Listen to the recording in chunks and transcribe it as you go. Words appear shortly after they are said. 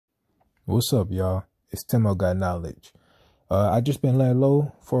What's up, y'all? It's Timo Got Knowledge. I just been laying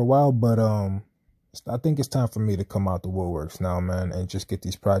low for a while, but I think it's time for me to come out the woodworks now, man, and just get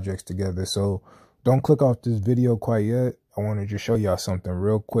these projects together. So don't click off this video quite yet. I want to just show y'all something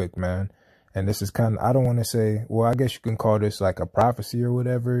real quick, man. And this is kind of, I don't want to say, well, I guess you can call this like a prophecy or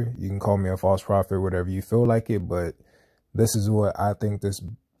whatever. You can call me a false prophet, whatever you feel like it, but this is what I think this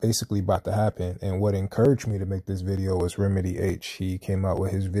basically about to happen. And what encouraged me to make this video was Remedy H. He came out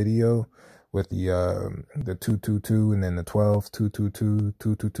with his video with the 222 and then the 12 222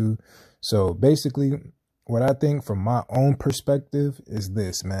 222. So basically what I think from my own perspective is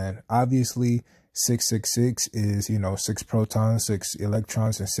this, man. Obviously 666 is, you know, 6 protons, 6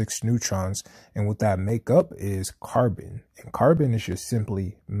 electrons, and 6 neutrons. And what that make up is carbon. And carbon is just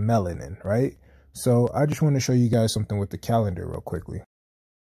simply melanin, right? So I just want to show you guys something with the calendar real quickly.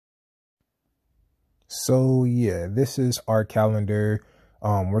 So yeah, this is our calendar.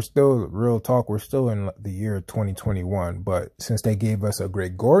 We're still, real talk, we're still in the year 2021, but since they gave us a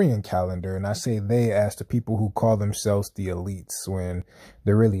Gregorian calendar, and I say they as the people who call themselves the elites when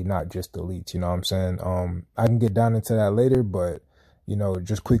they're really not just elites, you know what I'm saying? I can get down into that later, but you know,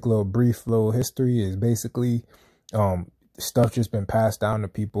 just quick little brief little history is basically, stuff just been passed down to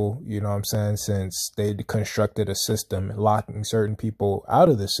people, you know what I'm saying, since they constructed a system locking certain people out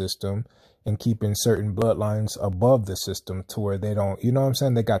of the system and keeping certain bloodlines above the system to where they don't, you know what I'm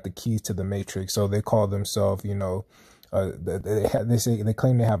saying, they got the keys to the matrix. So they call themselves, you know, they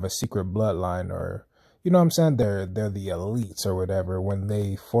claim they have a secret bloodline, or you know what I'm saying, they're the elites or whatever when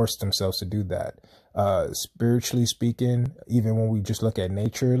they force themselves to do that. Spiritually speaking, even when we just look at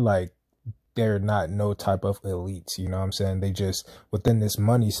nature, like they're not no type of elites, you know what I'm saying? They just, within this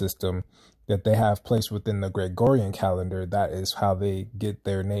money system that they have placed within the Gregorian calendar, that is how they get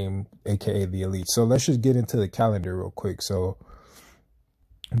their name, aka the elite. So let's just get into the calendar real quick. So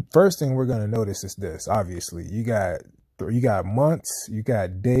first thing we're going to notice is this. Obviously, you got months, you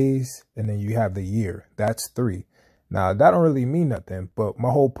got days, and then you have the year. That's 3. Now, that don't really mean nothing, but my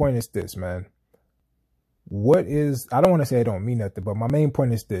whole point is this, man. What is, I don't want to say I don't mean nothing, but my main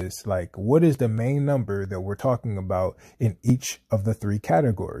point is this, like, what is the main number that we're talking about in each of the 3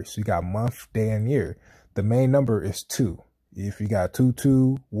 categories? You got month, day, and year. The main number is 2. If you got 2,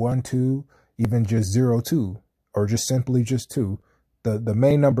 2, 1, 2, even just 0, 2, or just simply just 2, the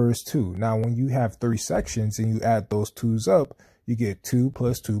main number is 2. Now, when you have 3 sections and you add those 2's up, you get 2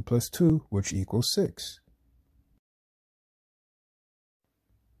 plus 2 plus 2, which equals 6.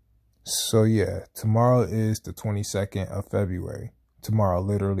 So yeah, tomorrow is the 22nd of February. Tomorrow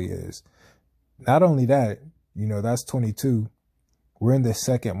literally is. Not only that, you know, that's 22. We're in the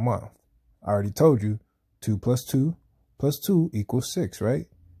 2nd month. I already told you 2 plus 2 plus 2 equals 6, right?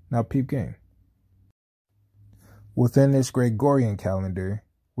 Now peep game. Within this Gregorian calendar,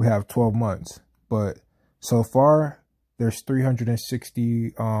 we have 12 months, but so far there's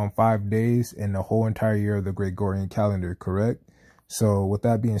 365 days in the whole entire year of the Gregorian calendar, correct? So with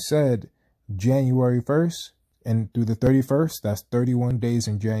that being said, January 1st and through the 31st, that's 31 days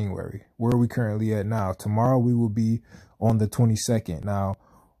in January. Where are we currently at now? Tomorrow we will be on the 22nd. Now,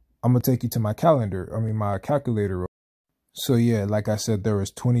 I'm going to take you to my calendar, my calculator. So yeah, like I said, there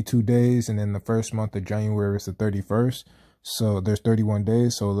was 22 days, and then the first month of January is the 31st. So there's 31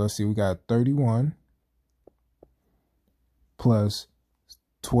 days. So let's see, we got 31 plus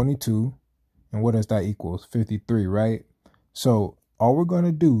 22. And what does that equal? 53, right? So all we're going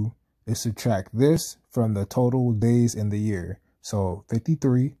to do is subtract this from the total days in the year. So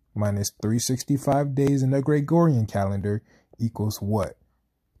 53 minus 365 days in the Gregorian calendar equals what?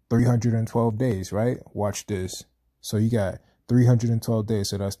 312 days, right? Watch this. So you got 312 days.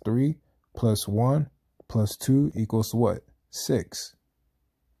 So that's 3 plus 1 plus 2 equals what? 6.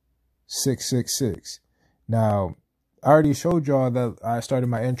 666. Now, I already showed y'all that I started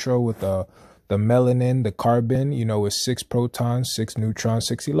my intro with the melanin, the carbon, you know, is 6 protons, 6 neutrons,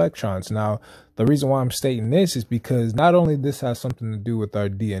 6 electrons. Now, the reason why I'm stating this is because not only this has something to do with our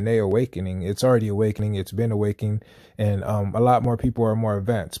DNA awakening, it's already awakening, it's been awakening, and a lot more people are more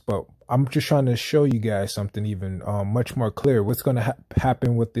advanced. But I'm just trying to show you guys something even much more clear. What's going to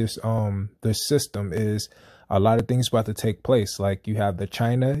happen with this system is a lot of things about to take place. Like you have the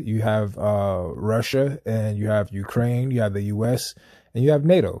China, you have Russia, and you have Ukraine, you have the US, and you have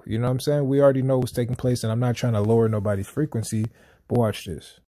NATO. You know what I'm saying? We already know what's taking place, and I'm not trying to lower nobody's frequency, but watch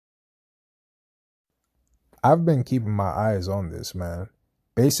this. I've been keeping my eyes on this, man.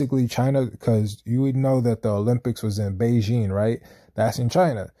 Basically, China, because you would know that the Olympics was in Beijing, right? That's in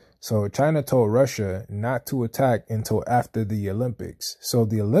China. So China told Russia not to attack until after the Olympics. So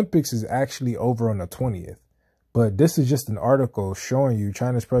the Olympics is actually over on the 20th. But this is just an article showing you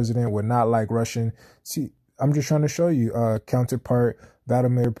China's president would not like Russian. See, I'm just trying to show you counterpart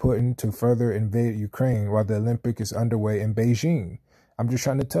Vladimir Putin to further invade Ukraine while the Olympic is underway in Beijing. I'm just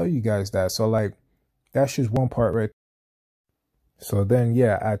trying to tell you guys that. So like, that's just one part right. So then,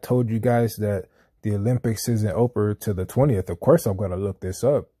 yeah, I told you guys that the Olympics isn't over to the 20th. Of course, I'm going to look this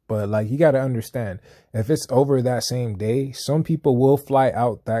up. But like, you got to understand, if it's over that same day, some people will fly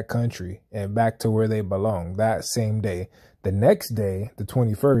out that country and back to where they belong that same day. The next day, the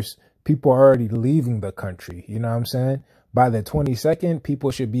 21st, people are already leaving the country. You know what I'm saying? By the 22nd,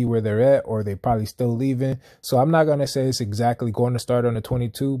 people should be where they're at, or they probably still leaving. So I'm not going to say it's exactly going to start on the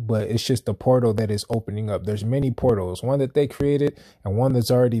 22, but it's just a portal that is opening up. There's many portals, one that they created and one that's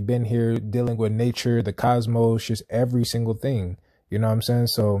already been here dealing with nature, the cosmos, just every single thing. You know what I'm saying?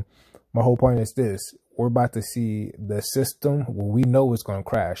 So my whole point is this. We're about to see the system. Well, we know it's going to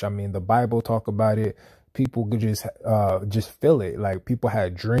crash. I mean, the Bible talk about it. People could just feel it. Like, people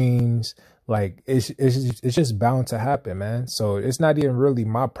had dreams. Like, it's just bound to happen, man. So it's not even really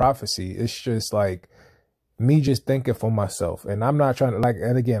my prophecy. It's just like me just thinking for myself. And I'm not trying to, like,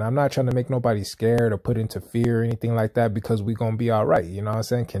 and again, I'm not trying to make nobody scared or put into fear or anything like that, because we going to be all right. You know what I'm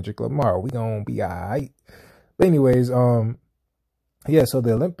saying? Kendrick Lamar, we going to be all right. But anyways, yeah, so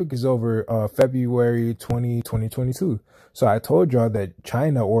the Olympic is over February 2022. So I told y'all that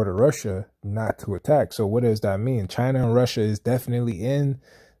China ordered Russia not to attack. So what does that mean? China and Russia is definitely in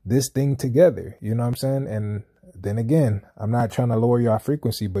this thing together. You know what I'm saying? And then again, I'm not trying to lower your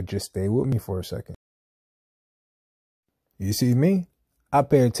frequency, but just stay with me for a second. You see me? I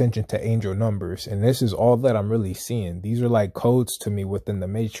pay attention to angel numbers, and this is all that I'm really seeing. These are like codes to me within the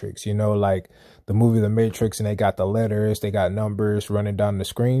Matrix, you know, like the movie The Matrix, and they got the letters, they got numbers running down the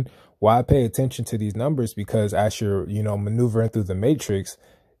screen. Well, I pay attention to these numbers because as you're, you know, maneuvering through the Matrix,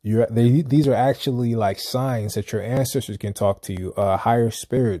 these are actually like signs that your ancestors can talk to you, higher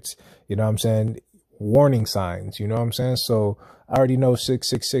spirits, you know what I'm saying? Warning signs, you know what I'm saying? So I already know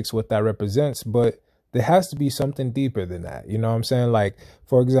 666 what that represents, but there has to be something deeper than that. You know what I'm saying? Like,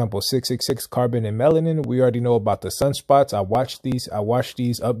 for example, 666 carbon and melanin. We already know about the sunspots. I watched these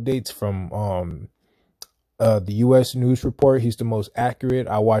updates from the US News Report. He's the most accurate.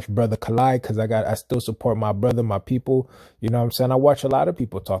 I watch Brother Kalai because I still support my brother, my people. You know what I'm saying? I watch a lot of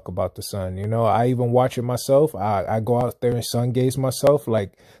people talk about the sun. You know, I even watch it myself. I go out there and sun gaze myself.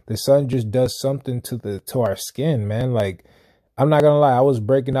 Like, the sun just does something to our skin, man. Like, I'm not gonna lie, I was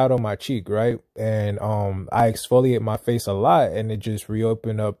breaking out on my cheek, right? And I exfoliate my face a lot, and it just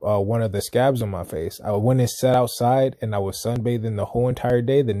reopened up one of the scabs on my face. I went and sat outside, and I was sunbathing the whole entire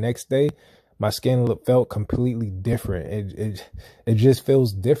day. The next day, my skin felt completely different. It just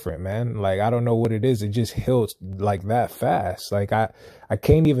feels different, man. Like, I don't know what it is. It just heals like that fast. Like, I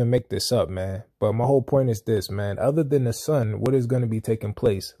can't even make this up, man. But my whole point is this, man. Other than the sun, what is going to be taking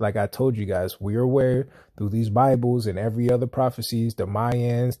place? Like I told you guys, we're aware through these Bibles and every other prophecies, the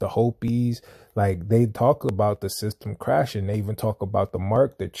Mayans, the Hopis, like they talk about the system crashing. They even talk about the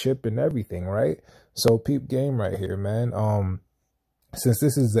mark, the chip, and everything, right? So peep game right here, man. Since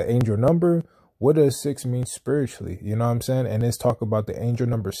this is the angel number, what does 6 mean spiritually? You know what I'm saying? And let's talk about the angel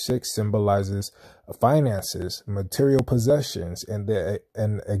number 6 symbolizes finances, material possessions, and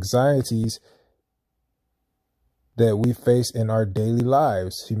anxieties that we face in our daily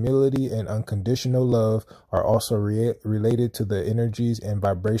lives. Humility and unconditional love are also related to the energies and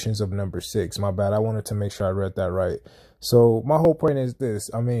vibrations of number 6. My bad. I wanted to make sure I read that right. So my whole point is this.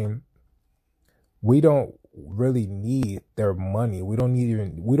 I mean, we don't really need their money. We don't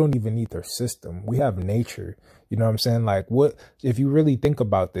even need their system. We have nature. You know what I'm saying? Like, what if you really think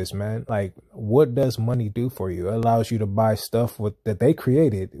about this, man? Like, what does money do for you? It allows you to buy stuff that they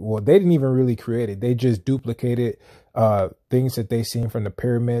created. Well, they didn't even really create it. They just duplicated things that they seen from the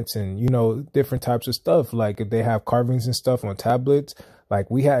pyramids and, you know, different types of stuff. Like, if they have carvings and stuff on tablets. Like,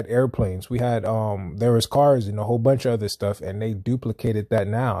 we had airplanes, we had, there was cars and a whole bunch of other stuff, and they duplicated that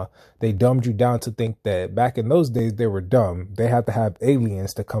now. They dumbed you down to think that back in those days, they were dumb. They had to have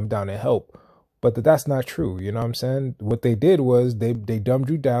aliens to come down and help. But that's not true. You know what I'm saying? What they did was they dumbed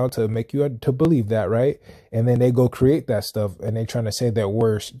you down to make you to believe that, right? And then they go create that stuff, and they trying to say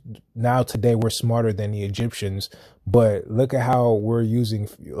that today we're smarter than the Egyptians. But look at how we're using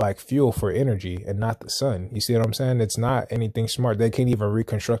like fuel for energy and not the sun. You see what I'm saying? It's not anything smart. They can't even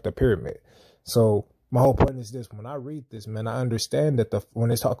reconstruct a pyramid. So my whole point is this. When I read this, man, I understand that when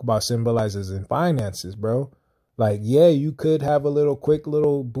they talk about symbolizes and finances, bro, like, yeah, you could have a quick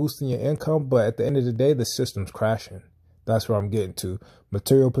little boost in your income, but at the end of the day, the system's crashing. That's what I'm getting to.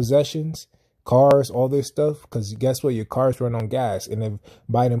 Material possessions cars, all this stuff, because guess what? Your cars run on gas. And if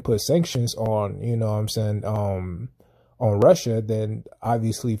Biden put sanctions on, you know what I'm saying, on Russia, then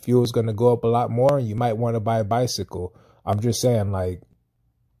obviously fuel is going to go up a lot more, and you might want to buy a bicycle. I'm just saying, like,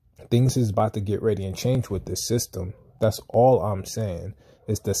 things is about to get ready and change with this system. That's all I'm saying.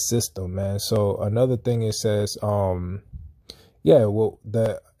 It's the system, man. So another thing it says, yeah, well,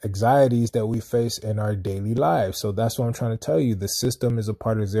 the anxieties that we face in our daily lives. So that's what I'm trying to tell you. The system is a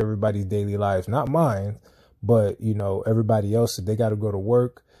part of everybody's daily lives, not mine, but, you know, everybody else. They got to go to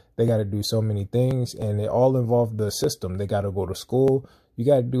work. They got to do so many things, and it all involve the system. They got to go to school. You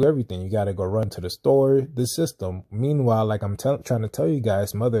got to do everything. You got to go run to the store, the system. Meanwhile, like I'm trying to tell you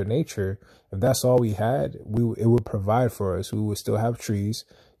guys, Mother Nature, if that's all we had, it would provide for us. We would still have trees.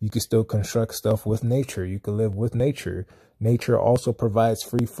 You could still construct stuff with nature. You could live with nature. Nature also provides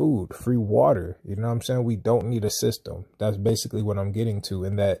free food, free water. You know what I'm saying? We don't need a system. That's basically what I'm getting to,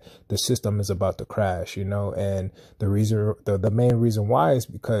 and that the system is about to crash, you know, and the main reason why is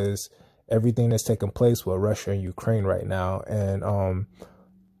because everything that's taking place with Russia and Ukraine right now. And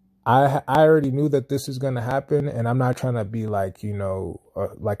I already knew that this is going to happen, and I'm not trying to be like, you know,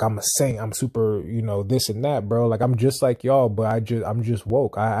 like I'm a saint, I'm super, you know, this and that, bro. Like I'm just like y'all, but I'm just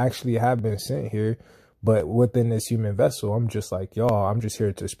woke. I actually have been sent here, but within this human vessel, I'm just like y'all. I'm just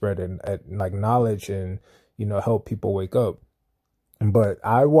here to spread like knowledge and, you know, help people wake up. But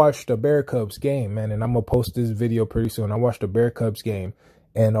I watched the Bear Cubs game, man, and I'm gonna post this video pretty soon. I watched the Bear Cubs game,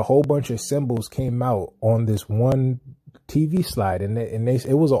 and a whole bunch of symbols came out on this one TV slide, and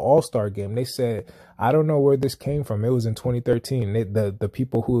it was an all-star game. They said, I don't know where this came from. It was in 2013. The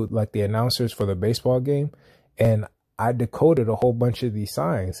people who, like, the announcers for the baseball game, and I decoded a whole bunch of these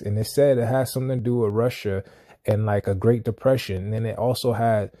signs, and it said it has something to do with Russia and like a Great Depression. And then it also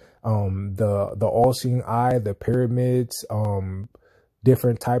had the all-seeing eye, the pyramids,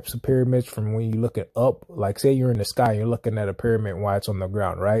 different types of pyramids from when you look it up. Like, say you're in the sky, you're looking at a pyramid while it's on the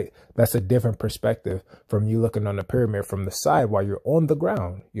ground, right? That's a different perspective from you looking on the pyramid from the side while you're on the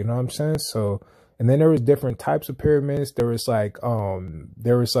ground. You know what I'm saying? So, and then there was different types of pyramids. There was like, I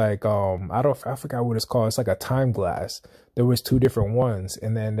forgot what it's called. It's like a time glass. There was two different ones.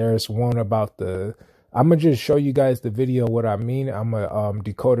 And then there's one about I'm going to just show you guys the video, what I mean. I'm going to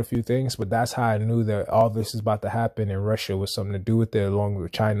decode a few things, but that's how I knew that all this is about to happen, and Russia was something to do with it along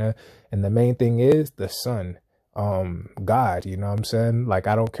with China. And the main thing is the sun, God, you know what I'm saying? Like,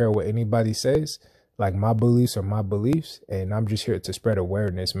 I don't care what anybody says. Like, my beliefs are my beliefs, and I'm just here to spread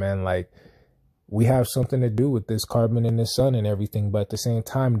awareness, man. Like, we have something to do with this carbon in the sun and everything, but at the same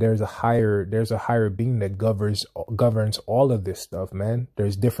time, there's a higher being that governs all of this stuff, man.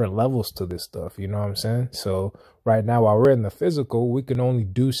 There's different levels to this stuff, you know what I'm saying? So right now, while we're in the physical, we can only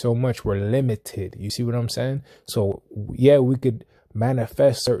do so much. We're limited. You see what I'm saying? So yeah, we could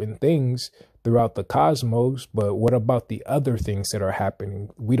manifest certain things throughout the cosmos, but what about the other things that are happening?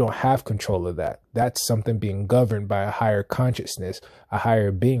 We don't have control of that. That's something being governed by a higher consciousness, a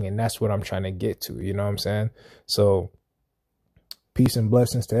higher being, and that's what I'm trying to get to, you know what I'm saying? So peace and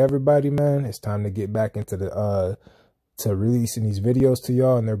blessings to everybody, man. It's time to get back into the to releasing these videos to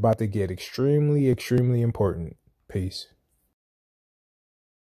y'all, and they're about to get extremely important. Peace.